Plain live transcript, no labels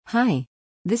Hi.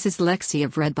 This is Lexi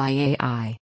of Read by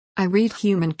AI. I read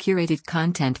human curated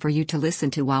content for you to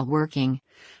listen to while working,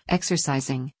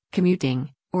 exercising,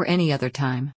 commuting, or any other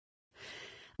time.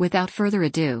 Without further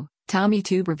ado, Tommy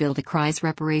Tuberville decries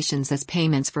reparations as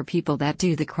payments for people that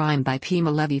do the crime by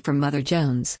Pima Levy from Mother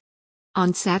Jones.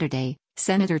 On Saturday,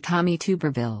 Senator Tommy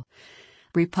Tuberville,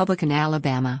 Republican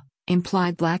Alabama,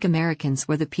 implied Black Americans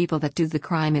were the people that do the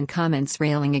crime in comments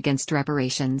railing against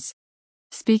reparations.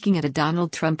 Speaking at a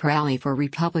Donald Trump rally for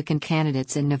Republican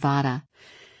candidates in Nevada,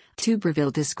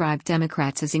 Tuberville described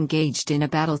Democrats as engaged in a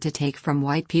battle to take from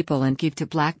white people and give to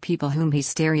Black people whom he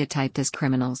stereotyped as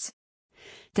criminals.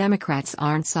 Democrats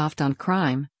aren't soft on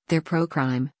crime, they're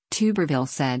pro-crime, Tuberville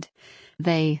said.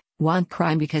 They want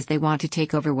crime because they want to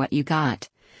take over what you got.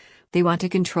 They want to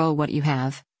control what you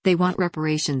have. They want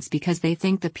reparations because they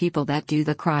think the people that do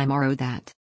the crime are owed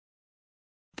that.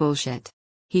 Bullshit.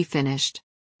 He finished.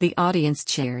 The audience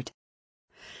cheered.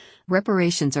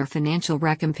 Reparations are financial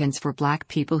recompense for Black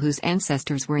people whose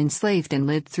ancestors were enslaved and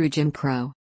lived through Jim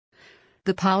Crow.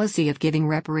 The policy of giving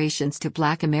reparations to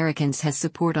Black Americans has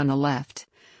support on the left,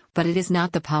 but it is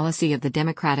not the policy of the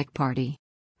Democratic Party.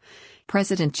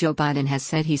 President Joe Biden has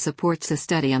said he supports a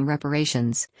study on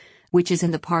reparations, which is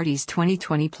in the party's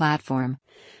 2020 platform,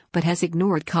 but has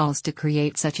ignored calls to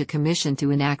create such a commission to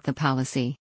enact the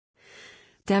policy.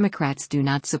 Democrats do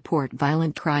not support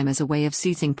violent crime as a way of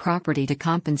seizing property to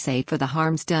compensate for the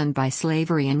harms done by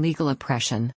slavery and legal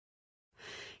oppression.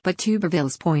 But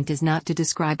Tuberville's point is not to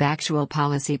describe actual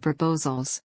policy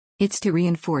proposals. It's to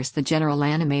reinforce the general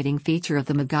animating feature of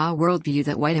the MAGA worldview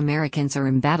that white Americans are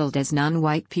embattled as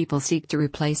non-white people seek to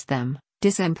replace them,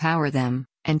 disempower them,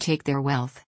 and take their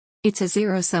wealth. It's a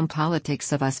zero-sum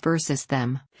politics of us versus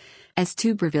them. As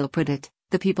Tuberville put it,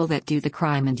 the people that do the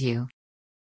crime and you.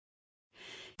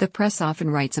 The press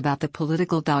often writes about the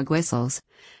political dog whistles,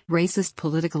 racist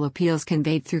political appeals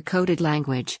conveyed through coded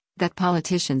language, that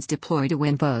politicians deploy to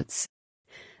win votes.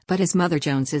 But as Mother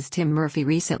Jones's Tim Murphy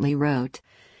recently wrote,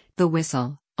 the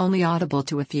whistle, only audible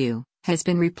to a few, has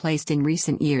been replaced in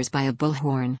recent years by a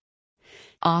bullhorn.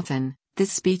 Often,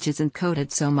 this speech isn't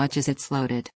coded so much as it's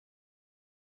loaded.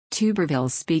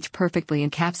 Tuberville's speech perfectly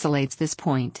encapsulates this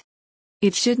point.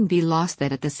 It shouldn't be lost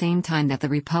that at the same time that the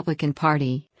Republican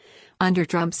Party, under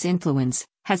Trump's influence,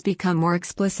 has become more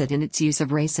explicit in its use of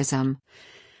racism,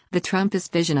 the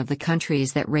Trumpist vision of the country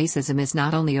is that racism is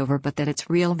not only over but that its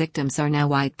real victims are now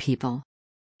white people.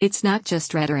 It's not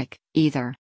just rhetoric,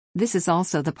 either. This is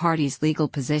also the party's legal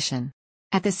position.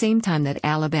 At the same time that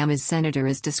Alabama's senator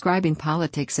is describing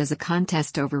politics as a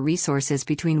contest over resources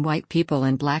between white people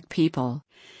and Black people,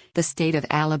 the state of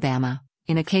Alabama,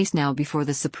 in a case now before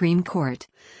the Supreme Court,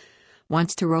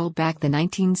 wants to roll back the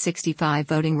 1965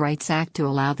 Voting Rights Act to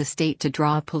allow the state to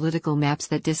draw political maps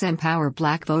that disempower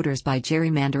Black voters by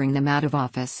gerrymandering them out of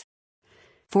office.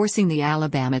 Forcing the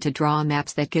Alabama to draw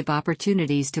maps that give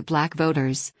opportunities to Black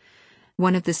voters,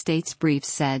 one of the state's briefs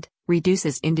said,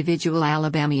 reduces individual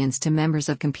Alabamians to members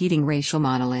of competing racial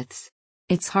monoliths.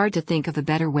 It's hard to think of a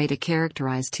better way to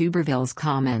characterize Tuberville's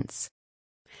comments.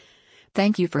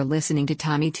 Thank you for listening to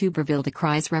Tommy Tuberville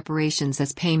decries reparations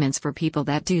as payments for people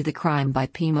that do the crime by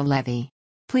Pima Levy.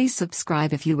 Please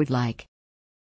subscribe if you would like.